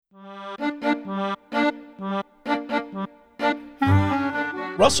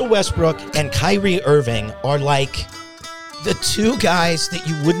Russell Westbrook and Kyrie Irving are like the two guys that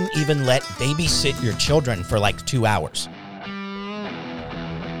you wouldn't even let babysit your children for like 2 hours.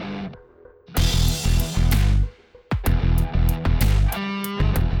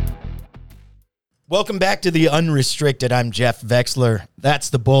 Welcome back to the Unrestricted. I'm Jeff Vexler.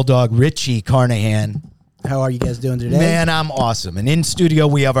 That's the Bulldog, Richie Carnahan. How are you guys doing today? Man, I'm awesome. And in studio,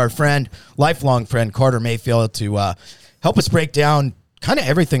 we have our friend, lifelong friend, Carter Mayfield, to help us break down kind of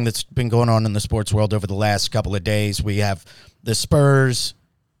everything that's been going on in the sports world over the last couple of days. We have the Spurs,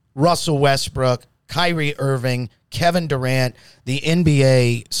 Russell Westbrook, Kyrie Irving, Kevin Durant. The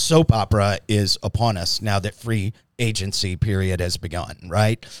NBA soap opera is upon us now that free agency period has begun,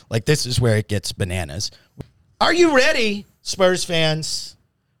 right? Like, this is where it gets bananas. Are you ready, Spurs fans,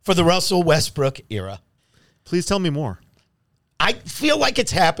 for the Russell Westbrook era? Please tell me more. I feel like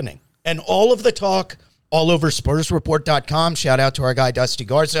it's happening. And all of the talk all over SpursReport.com, shout out to our guy Dusty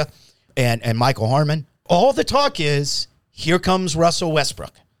Garza and Michael Harmon. All the talk is, here comes Russell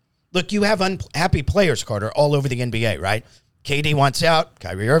Westbrook. Look, you have unhappy players, Carter, all over the NBA, right? KD wants out.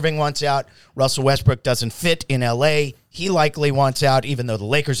 Kyrie Irving wants out. Russell Westbrook doesn't fit in LA. He likely wants out, even though the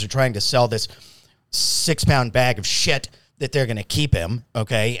Lakers are trying to sell this 6-pound bag of shit that they're going to keep him,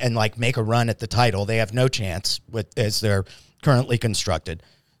 okay, and like make a run at the title. They have no chance as they're currently constructed.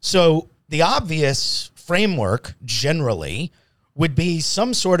 So the obvious framework generally would be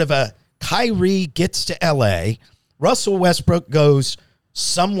some sort of a Kyrie gets to LA, Russell Westbrook goes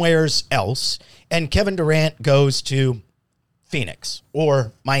somewheres else, and Kevin Durant goes to Phoenix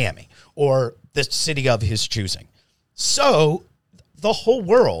or Miami or the city of his choosing. So the whole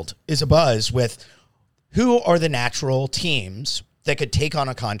world is abuzz with who are the natural teams that could take on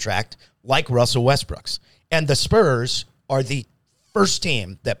a contract like Russell Westbrook's. And the Spurs are the first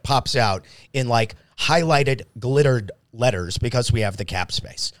team that pops out in like highlighted, glittered letters because we have the cap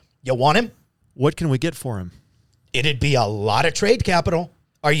space. You want him? What can we get for him? It'd be a lot of trade capital.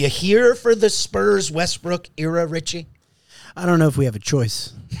 Are you here for the Spurs Westbrook era, Richie? I don't know if we have a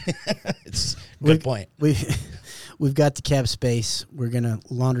choice. It's a good point. We've got the cap space. We're going to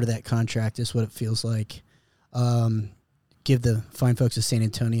launder that contract, is what it feels like. Give the fine folks of San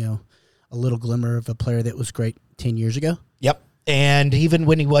Antonio a little glimmer of a player that was great 10 years ago. Yep. And even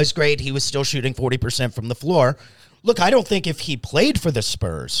when he was great, he was still shooting 40% from the floor. Look, I don't think if he played for the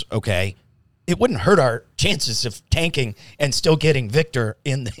Spurs, okay, it wouldn't hurt our chances of tanking and still getting Victor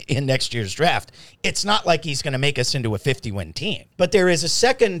in next year's draft. It's not like he's going to make us into a 50-win team. But there is a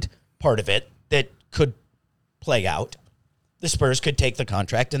second part of it that could play out. The Spurs could take the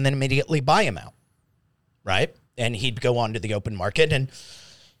contract and then immediately buy him out, right? And he'd go on to the open market, and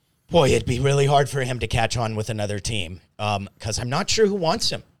boy, it'd be really hard for him to catch on with another team because I'm not sure who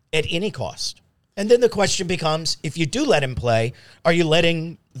wants him at any cost. And then the question becomes, if you do let him play, are you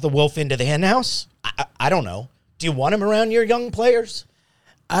letting the wolf into the henhouse? I don't know. Do you want him around your young players?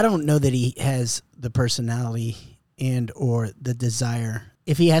 I don't know that he has the personality and or the desire.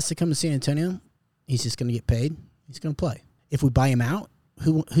 If he has to come to San Antonio, he's just going to get paid. He's going to play. If we buy him out,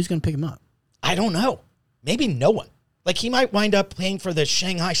 who's going to pick him up? I don't know. Maybe no one. Like, he might wind up playing for the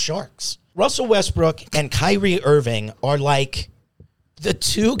Shanghai Sharks. Russell Westbrook and Kyrie Irving are like the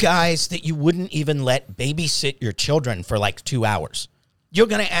two guys that you wouldn't even let babysit your children for like 2 hours. You're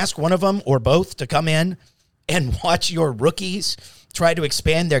going to ask one of them or both to come in and watch your rookies try to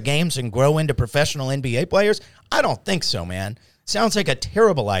expand their games and grow into professional NBA players? I don't think so, man. Sounds like a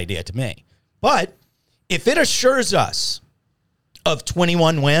terrible idea to me. But if it assures us of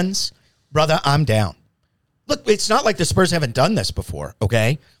 21 wins, brother, I'm down. Look, it's not like the Spurs haven't done this before,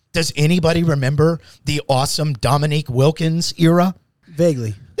 okay? Does anybody remember the awesome Dominique Wilkins era?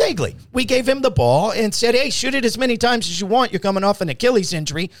 Vaguely. We gave him the ball and said, hey, shoot it as many times as you want. You're coming off an Achilles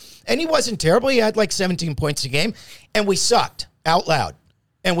injury. And he wasn't terrible. He had like 17 points a game. And we sucked out loud.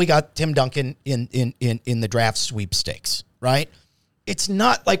 And we got Tim Duncan in the draft sweepstakes, right? It's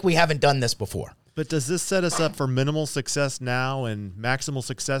not like we haven't done this before. But does this set us up for minimal success now and maximal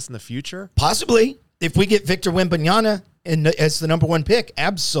success in the future? Possibly. If we get Victor Wembanyama as the number one pick,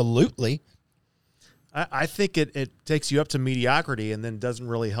 absolutely. I think it takes you up to mediocrity and then doesn't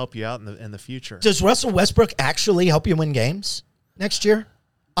really help you out in the future. Does Russell Westbrook actually help you win games next year?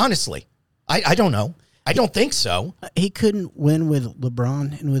 Honestly, I don't know. I don't think so. He couldn't win with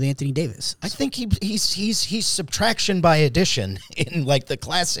LeBron and with Anthony Davis. I think he's subtraction by addition in like the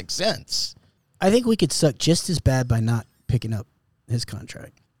classic sense. I think we could suck just as bad by not picking up his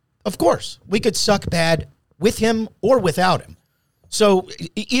contract. Of course, we could suck bad with him or without him. So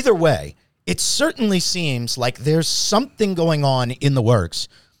either way, it certainly seems like there's something going on in the works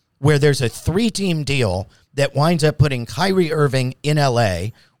where there's a 3-team deal that winds up putting Kyrie Irving in LA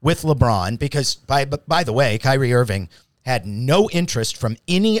with LeBron, because by the way, Kyrie Irving had no interest from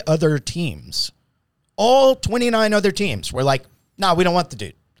any other teams. All 29 other teams were like, no, we don't want the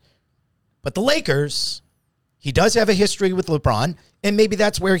dude. But the Lakers, he does have a history with LeBron, and maybe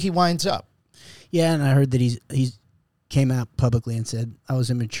that's where he winds up. Yeah, and I heard that he's came out publicly and said, I was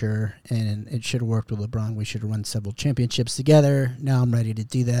immature, and it should have worked with LeBron. We should have won several championships together. Now I'm ready to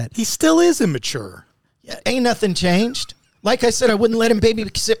do that. He still is immature. Yeah, ain't nothing changed. Like I said, I wouldn't let him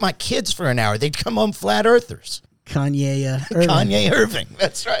babysit my kids for an hour. They'd come home flat earthers. Kanye Irving. Kanye Irving,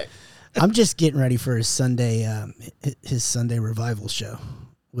 that's right. I'm just getting ready for his Sunday revival show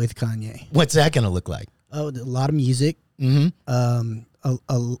with Kanye. What's that going to look like? Oh, a lot of music. Mm-hmm.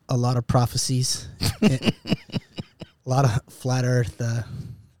 A lot of prophecies. A lot of flat Earth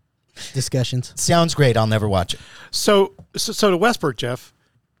discussions. Sounds great. I'll never watch it. So to Westbrook, Jeff,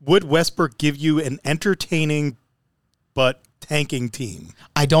 would Westbrook give you an entertaining but tanking team?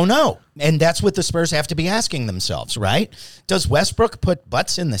 I don't know. And that's what the Spurs have to be asking themselves, right? Does Westbrook put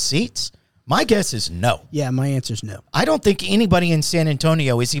butts in the seats? My guess is no. Yeah, my answer is no. I don't think anybody in San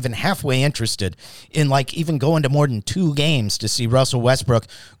Antonio is even halfway interested in like even going to more than 2 games to see Russell Westbrook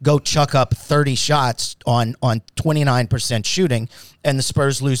go chuck up 30 shots on 29% shooting and the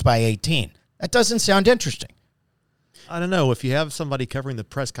Spurs lose by 18. That doesn't sound interesting. I don't know. If you have somebody covering the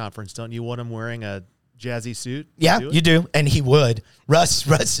press conference, don't you want him wearing a jazzy suit? Yeah, you do. And he would. Russ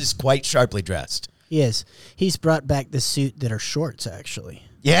is quite sharply dressed. He is. He's brought back the suit that are shorts, actually.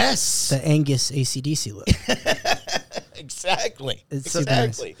 Yes. The Angus AC/DC look. Exactly. It's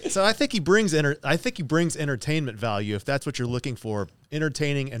exactly. So I think he brings entertainment value if that's what you're looking for,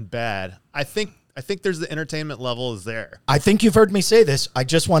 entertaining and bad. I think there's the entertainment level is there. I think you've heard me say this. I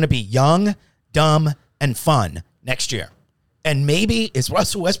just want to be young, dumb, and fun next year. And maybe is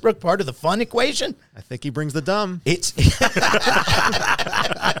Russell Westbrook part of the fun equation? I think he brings the dumb. It's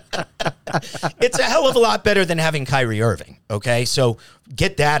it's a hell of a lot better than having Kyrie Irving, okay? So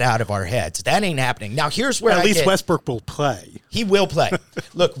get that out of our heads. That ain't happening. Now, here's where At least Westbrook will play. He will play.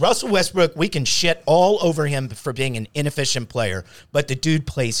 Look, Russell Westbrook, we can shit all over him for being an inefficient player, but the dude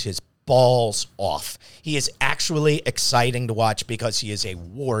plays his balls off. He is actually exciting to watch because he is a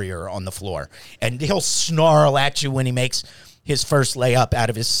warrior on the floor. And he'll snarl at you when he makes his first layup out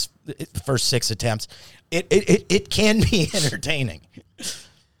of his first 6 attempts. It can be entertaining.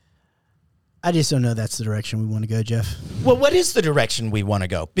 I just don't know that's the direction we want to go, Jeff. Well, what is the direction we want to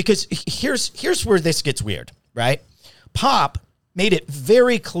go? Because here's where this gets weird, right? Pop made it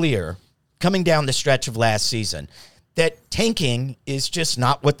very clear coming down the stretch of last season that tanking is just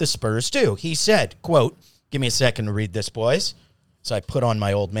not what the Spurs do. He said, quote, give me a second to read this, boys. So I put on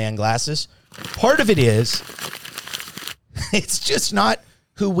my old man glasses. Part of it is, it's just not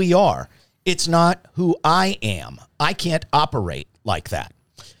who we are. It's not who I am. I can't operate like that.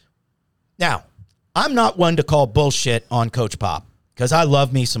 Now, I'm not one to call bullshit on Coach Pop because I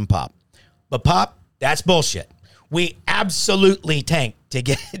love me some Pop. But Pop, that's bullshit. We absolutely tanked to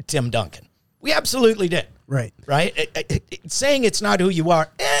get Tim Duncan. We absolutely did. Right. Right? Saying it's not who you are,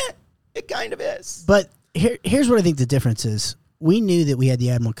 it kind of is. But here's what I think the difference is. We knew that we had the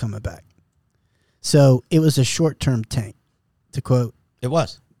Admiral coming back. So it was a short-term tank, to quote. It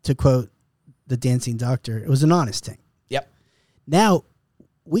was. To quote the dancing doctor, it was an honest tank. Yep. Now,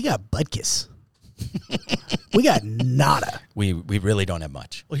 we got Butkus. We got nada. We really don't have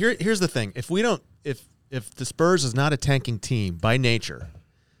much. Well, here's the thing. If the Spurs is not a tanking team by nature,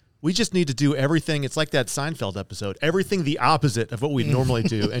 we just need to do everything. It's like that Seinfeld episode, everything the opposite of what we normally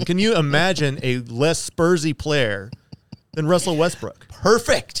do. And can you imagine a less Spursy player than Russell Westbrook?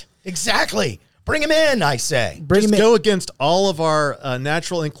 Perfect. Exactly. Bring him in, I say. Just go against all of our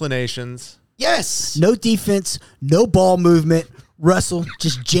natural inclinations. Yes. No defense, no ball movement. Russell,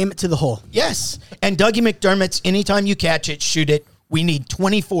 just jam it to the hole. Yes. And Dougie McDermott's, anytime you catch it, shoot it. We need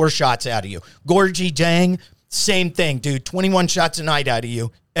 24 shots out of you. Gorgie Jang, same thing, dude. 21 shots a night out of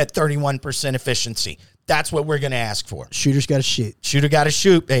you at 31% efficiency. That's what we're going to ask for. Shooter's got to shoot. Shooter got to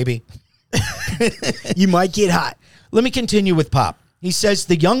shoot, baby. You might get hot. Let me continue with Pop. He says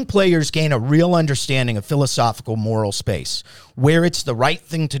the young players gain a real understanding of philosophical moral space, where it's the right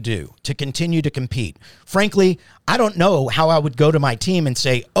thing to do, to continue to compete. Frankly, I don't know how I would go to my team and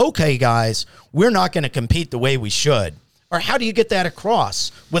say, okay, guys, we're not going to compete the way we should. Or how do you get that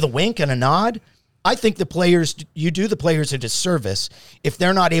across? With a wink and a nod? I think you do the players a disservice if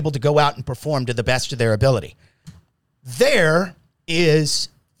they're not able to go out and perform to the best of their ability. There is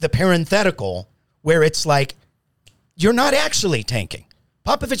the parenthetical where it's like, you're not actually tanking.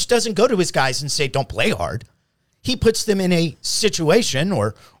 Popovich doesn't go to his guys and say, don't play hard. He puts them in a situation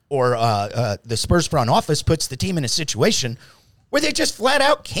or or the Spurs front office puts the team in a situation where they just flat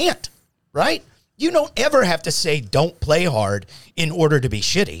out can't, right? You don't ever have to say don't play hard in order to be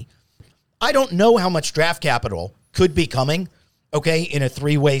shitty. I don't know how much draft capital could be coming, okay, in a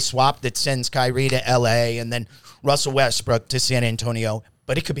three-way swap that sends Kyrie to L.A. and then Russell Westbrook to San Antonio,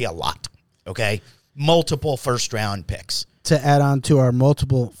 but it could be a lot, okay? Multiple first-round picks. To add on to our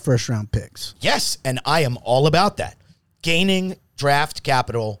multiple first-round picks. Yes, and I am all about that. Gaining draft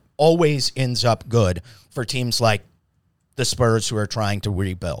capital always ends up good for teams like the Spurs who are trying to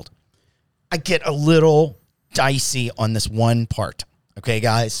rebuild. I get a little dicey on this one part, okay,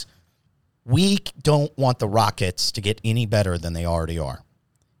 guys? We don't want the Rockets to get any better than they already are,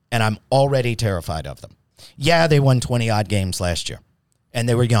 and I'm already terrified of them. Yeah, they won 20-odd games last year, and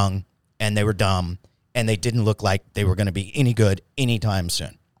they were young, and they were dumb, and they didn't look like they were going to be any good anytime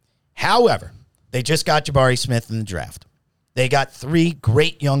soon. However, they just got Jabari Smith in the draft. They got 3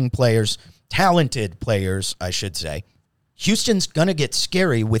 great young players, talented players, I should say. Houston's going to get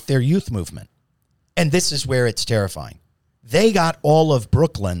scary with their youth movement, and this is where it's terrifying. They got all of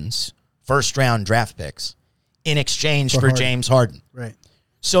Brooklyn's first-round draft picks in exchange for James Harden. Right.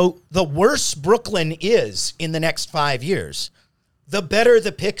 So the worse Brooklyn is in the next 5 years, the better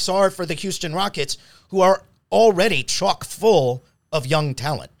the picks are for the Houston Rockets, who are already chock full of young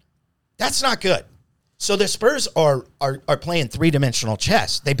talent. That's not good. So the Spurs are playing three-dimensional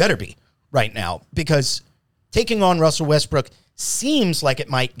chess. They better be right now, because taking on Russell Westbrook seems like it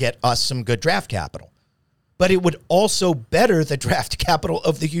might get us some good draft capital. But it would also better the draft capital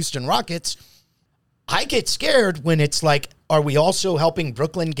of the Houston Rockets. I get scared when it's like, are we also helping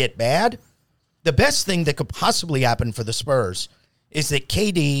Brooklyn get bad? The best thing that could possibly happen for the Spurs is that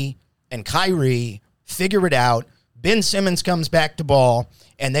KD and Kyrie figure it out, Ben Simmons comes back to ball,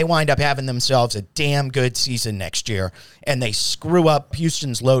 and they wind up having themselves a damn good season next year, and they screw up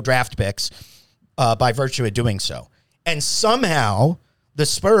Houston's low draft picks by virtue of doing so. And somehow the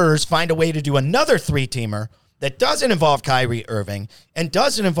Spurs find a way to do another 3-teamer that doesn't involve Kyrie Irving and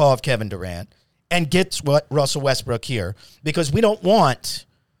doesn't involve Kevin Durant and gets what Russell Westbrook here, because we don't want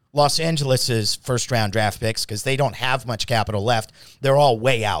Los Angeles's first-round draft picks because they don't have much capital left. They're all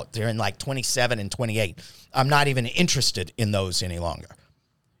way out. They're in like 27 and 28. I'm not even interested in those any longer.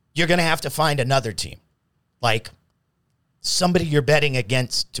 You're going to have to find another team, like somebody you're betting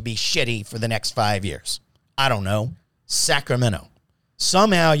against to be shitty for the next 5 years. I don't know. Sacramento.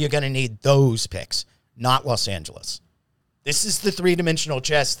 Somehow you're going to need those picks, not Los Angeles. This is the three-dimensional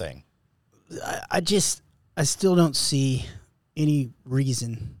chess thing. I still don't see any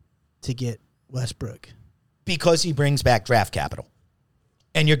reason to get Westbrook. Because he brings back draft capital.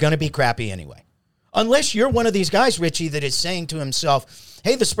 And you're going to be crappy anyway. Unless you're one of these guys, Richie, that is saying to himself,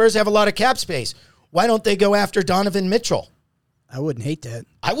 hey, the Spurs have a lot of cap space. Why don't they go after Donovan Mitchell? I wouldn't hate that.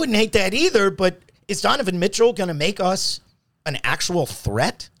 I wouldn't hate that either, but is Donovan Mitchell going to make us an actual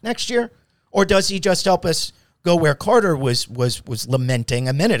threat next year? Or does he just help us go where Carter was lamenting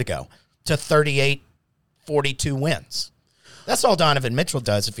a minute ago, to 38, 42 wins? That's all Donovan Mitchell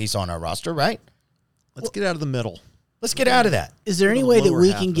does if he's on our roster, right? Let's get out of the middle. Let's get out of that. Is there any way that lower we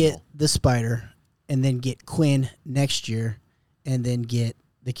half can of the get middle. the Spider and then get Quinn next year and then get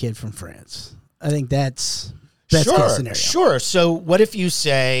the kid from France? I think that's best case scenario. Sure. So what if you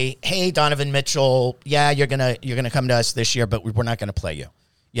say, hey, Donovan Mitchell, yeah, you're gonna come to us this year, but we're not going to play you.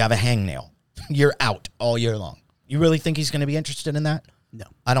 You have a hangnail. You're out all year long. You really think he's going to be interested in that? No.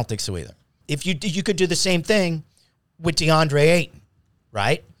 I don't think so either. If you could do the same thing with DeAndre Ayton,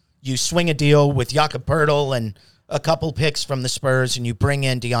 right? You swing a deal with Jakob Poeltl and a couple picks from the Spurs, and you bring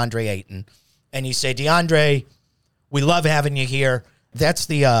in DeAndre Ayton, and you say, DeAndre, we love having you here. That's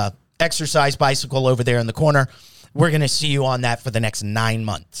the exercise bicycle over there in the corner. We're going to see you on that for the next 9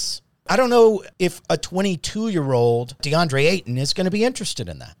 months. I don't know if a 22-year-old DeAndre Ayton is going to be interested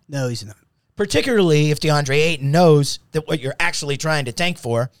in that. No, he's not. Particularly if DeAndre Ayton knows that what you're actually trying to tank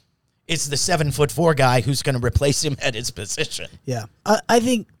for is the 7'4" guy who's going to replace him at his position. Yeah. I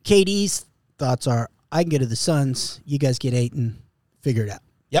think KD's thoughts are, I can get to the Suns, you guys get Ayton, figure it out.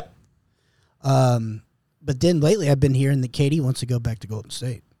 Yep. But then lately I've been hearing that KD wants to go back to Golden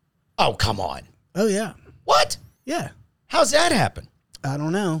State. Oh, come on. Oh, yeah. What? Yeah. How's that happen? I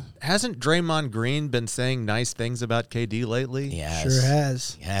don't know. Hasn't Draymond Green been saying nice things about KD lately? Yes. Sure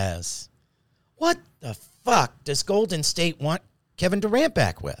has. Yes. What the fuck does Golden State want Kevin Durant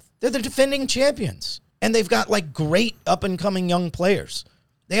back with? They're the defending champions. And they've got like great up-and-coming young players.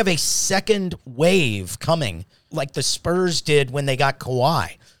 They have a second wave coming like the Spurs did when they got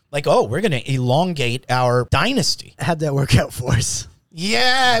Kawhi. Like, oh, we're going to elongate our dynasty. How'd that work out for us?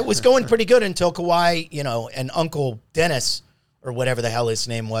 Yeah, it was going pretty good until Kawhi, and Uncle Dennis or whatever the hell his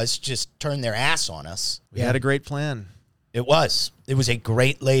name was, just turned their ass on us. We had a great plan. It was a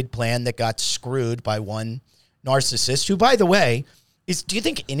great laid plan that got screwed by one narcissist who, by the way, do you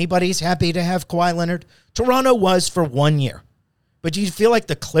think anybody's happy to have Kawhi Leonard? Toronto was for 1 year. But do you feel like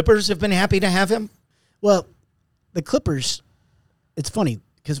the Clippers have been happy to have him? Well, the Clippers, it's funny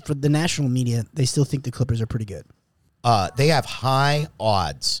because for the national media, they still think the Clippers are pretty good. They have high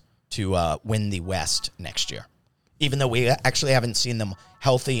odds to win the West next year, even though we actually haven't seen them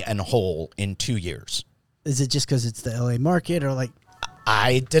healthy and whole in 2 years. Is it just because it's the LA market or like?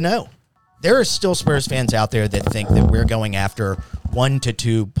 I don't know. There are still Spurs fans out there that think that we're going after 1 to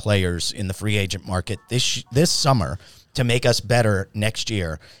 2 players in the free agent market this summer to make us better next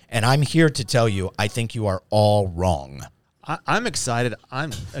year. And I'm here to tell you, I think you are all wrong. I'm excited. I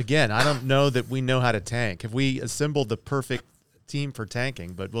don't know that we know how to tank. Have we assembled the perfect team for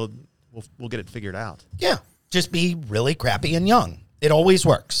tanking? But we'll get it figured out. Yeah, just be really crappy and young. It always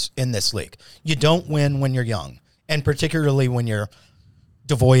works in this league. You don't win when you're young, and particularly when you're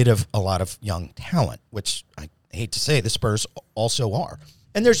devoid of a lot of young talent, which I hate to say the Spurs also are.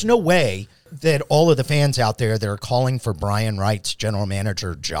 And there's no way that all of the fans out there that are calling for Brian Wright's general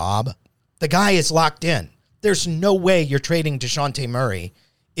manager job, the guy is locked in. There's no way you're trading DeJounte Murray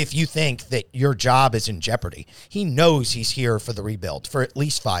if you think that your job is in jeopardy. He knows he's here for the rebuild for at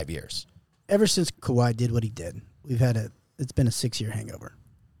least 5 years. Ever since Kawhi did what he did, it's been a 6-year hangover.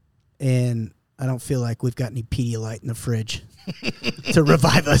 And I don't feel like we've got any Pedialyte in the fridge to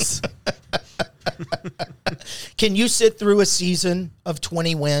revive us. Can you sit through a season of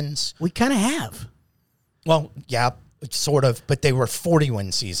 20 wins? We kind of have. Well, yeah, sort of, but they were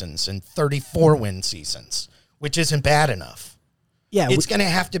 40-win seasons and 34-win seasons, which isn't bad enough. Yeah. It's going to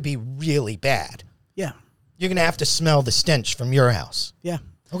have to be really bad. Yeah. You're going to have to smell the stench from your house. Yeah.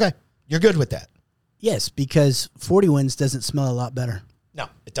 Okay. You're good with that? Yes, because 40 wins doesn't smell a lot better. No,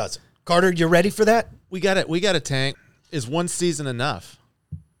 it doesn't. Carter, you ready for that? We got a tank. Is one season enough?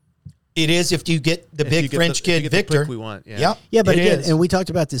 It is if you get the big French kid, Victor. We want. Yeah. Yep. Yeah, but it again, is. and we talked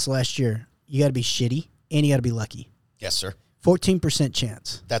about this last year, you got to be shitty and you got to be lucky. Yes, sir. 14%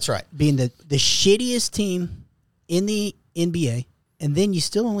 chance. That's right. Being the shittiest team in the NBA, and then you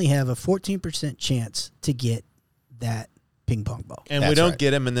still only have a 14% chance to get that ping pong ball. And That's we don't right.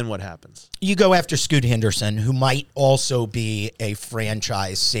 get him, and then what happens? You go after Scoot Henderson, who might also be a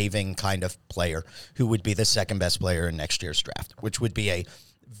franchise-saving kind of player, who would be the second best player in next year's draft, which would be a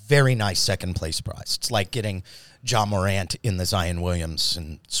very nice second-place prize. It's like getting John Morant in the Zion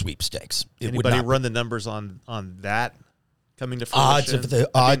Williamson sweepstakes. Anybody run the numbers on that coming to fruition?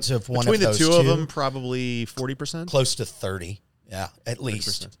 Odds of one between of those the two two, of them, probably 40%. close to 30. Yeah, at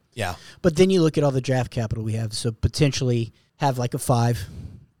least. 30%. Yeah. But then you look at all the draft capital we have, so potentially have like a 5,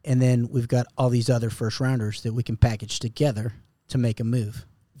 and then we've got all these other first-rounders that we can package together to make a move.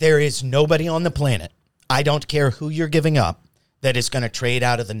 There is nobody on the planet, I don't care who you're giving up, that is going to trade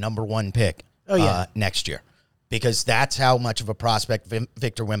out of the number 1 pick next year. Because that's how much of a prospect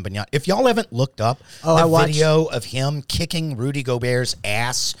Victor Wembanyama. If y'all haven't looked up the video of him kicking Rudy Gobert's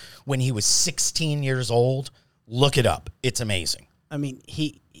ass when he was 16 years old, look it up. It's amazing. I mean,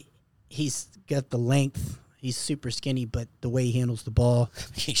 he's got the length. He's super skinny, but the way he handles the ball.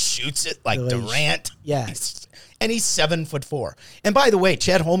 He shoots it like The way Durant. Yeah. And he's 7'4". And by the way,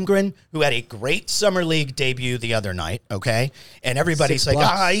 Chet Holmgren, who had a great summer league debut the other night, okay? And everybody's 6 like,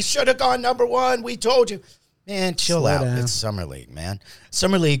 blocks. he should have gone number 1. We told you. Man, chill Slow out. down. It's summer league, man.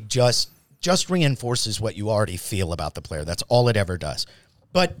 Summer league just reinforces what you already feel about the player. That's all it ever does.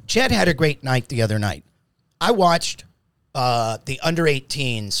 But Chet had a great night the other night. I watched the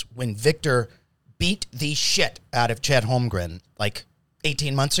under-18s when Victor beat the shit out of Chet Holmgren like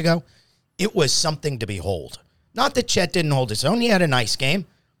 18 months ago. It was something to behold. Not that Chet didn't hold his own. He had a nice game.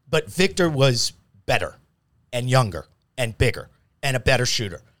 But Victor was better and younger and bigger and a better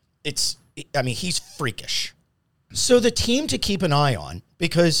shooter. He's freakish. So the team to keep an eye on,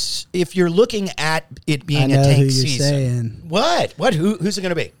 because if you're looking at it being a tank season. Saying. What? Who's it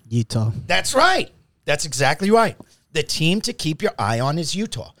going to be? Utah. That's right. That's exactly right. The team to keep your eye on is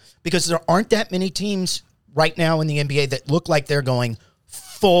Utah, because there aren't that many teams right now in the NBA that look like they're going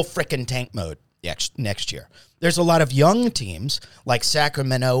full frickin' tank mode next year. There's a lot of young teams like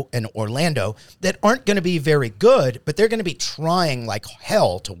Sacramento and Orlando that aren't going to be very good, but they're going to be trying like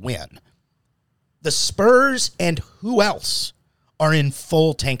hell to win. The Spurs and who else are in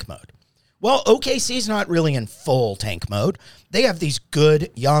full tank mode? Well, OKC's not really in full tank mode. They have these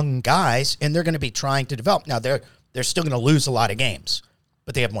good young guys, and they're going to be trying to develop. Now, they're still going to lose a lot of games,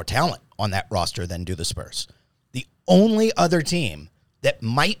 but they have more talent on that roster than do the Spurs. The only other team that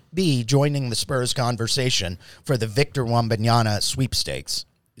might be joining the Spurs conversation for the Victor Wembanyama sweepstakes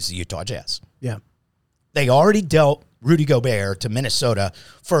is the Utah Jazz. Yeah. They already dealt Rudy Gobert to Minnesota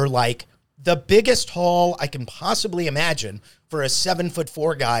for like the biggest haul I can possibly imagine for a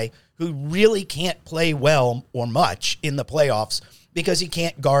 7'4" guy who really can't play well or much in the playoffs because he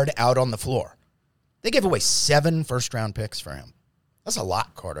can't guard out on the floor. They gave away 7 first-round picks for him. That's a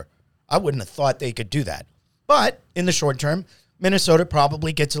lot, Carter. I wouldn't have thought they could do that. But in the short term, Minnesota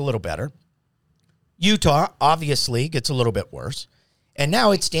probably gets a little better. Utah obviously gets a little bit worse. And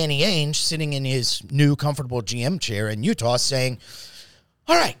now it's Danny Ainge sitting in his new comfortable GM chair in Utah saying,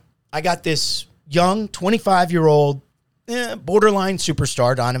 all right, I got this young 25-year-old borderline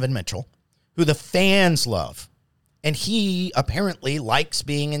superstar, Donovan Mitchell, who the fans love. And he apparently likes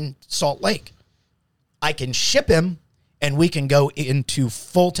being in Salt Lake. I can ship him and we can go into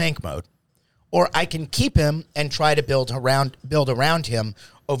full tank mode. Or I can keep him and try to build around him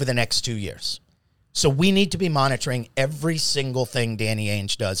over the next 2 years. So we need to be monitoring every single thing Danny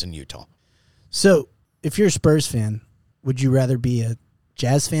Ainge does in Utah. So if you're a Spurs fan, would you rather be a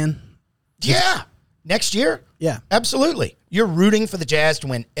Jazz fan? Yeah. Next year? Yeah. Absolutely. You're rooting for the Jazz to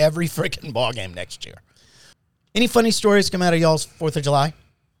win every freaking ball game next year. Any funny stories come out of y'all's 4th of July?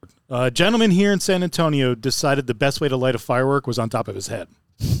 A gentleman here in San Antonio decided the best way to light a firework was on top of his head.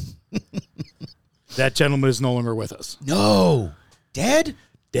 That gentleman is no longer with us. No. Dead?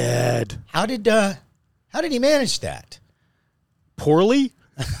 Dead. How did he manage that? Poorly?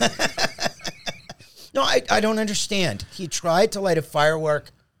 No, I don't understand. He tried to light a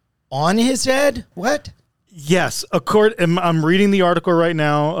firework on his head? What? Yes. I'm reading the article right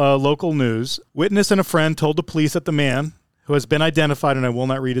now, local news. Witness and a friend told the police that the man, who has been identified, and I will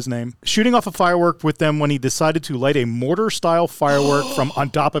not read his name, shooting off a firework with them when he decided to light a mortar-style firework from on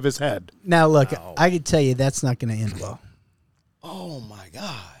top of his head. Now, look, I can tell you that's not going to end well. Oh, my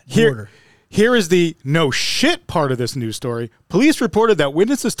God. Here is the no shit part of this news story. Police reported that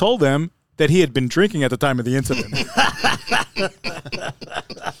witnesses told them that he had been drinking at the time of the incident.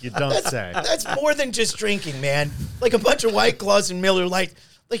 You don't say. That's more than just drinking, man. Like a bunch of White Claws and Miller Lite.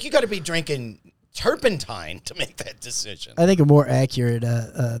 Like you got to be drinking turpentine to make that decision. I think a more accurate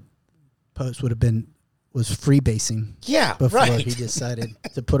post would have been was freebasing. Yeah, before right. he decided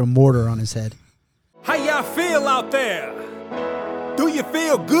to put a mortar on his head. How y'all feel out there? Do you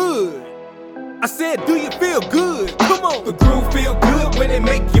feel good? I said, do you feel good? Come on. The groove feel good when it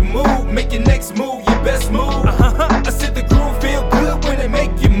make you move. Make your next move your best move. I said the groove feel good when it make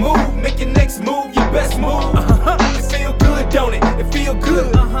you move. Make your next move your best move.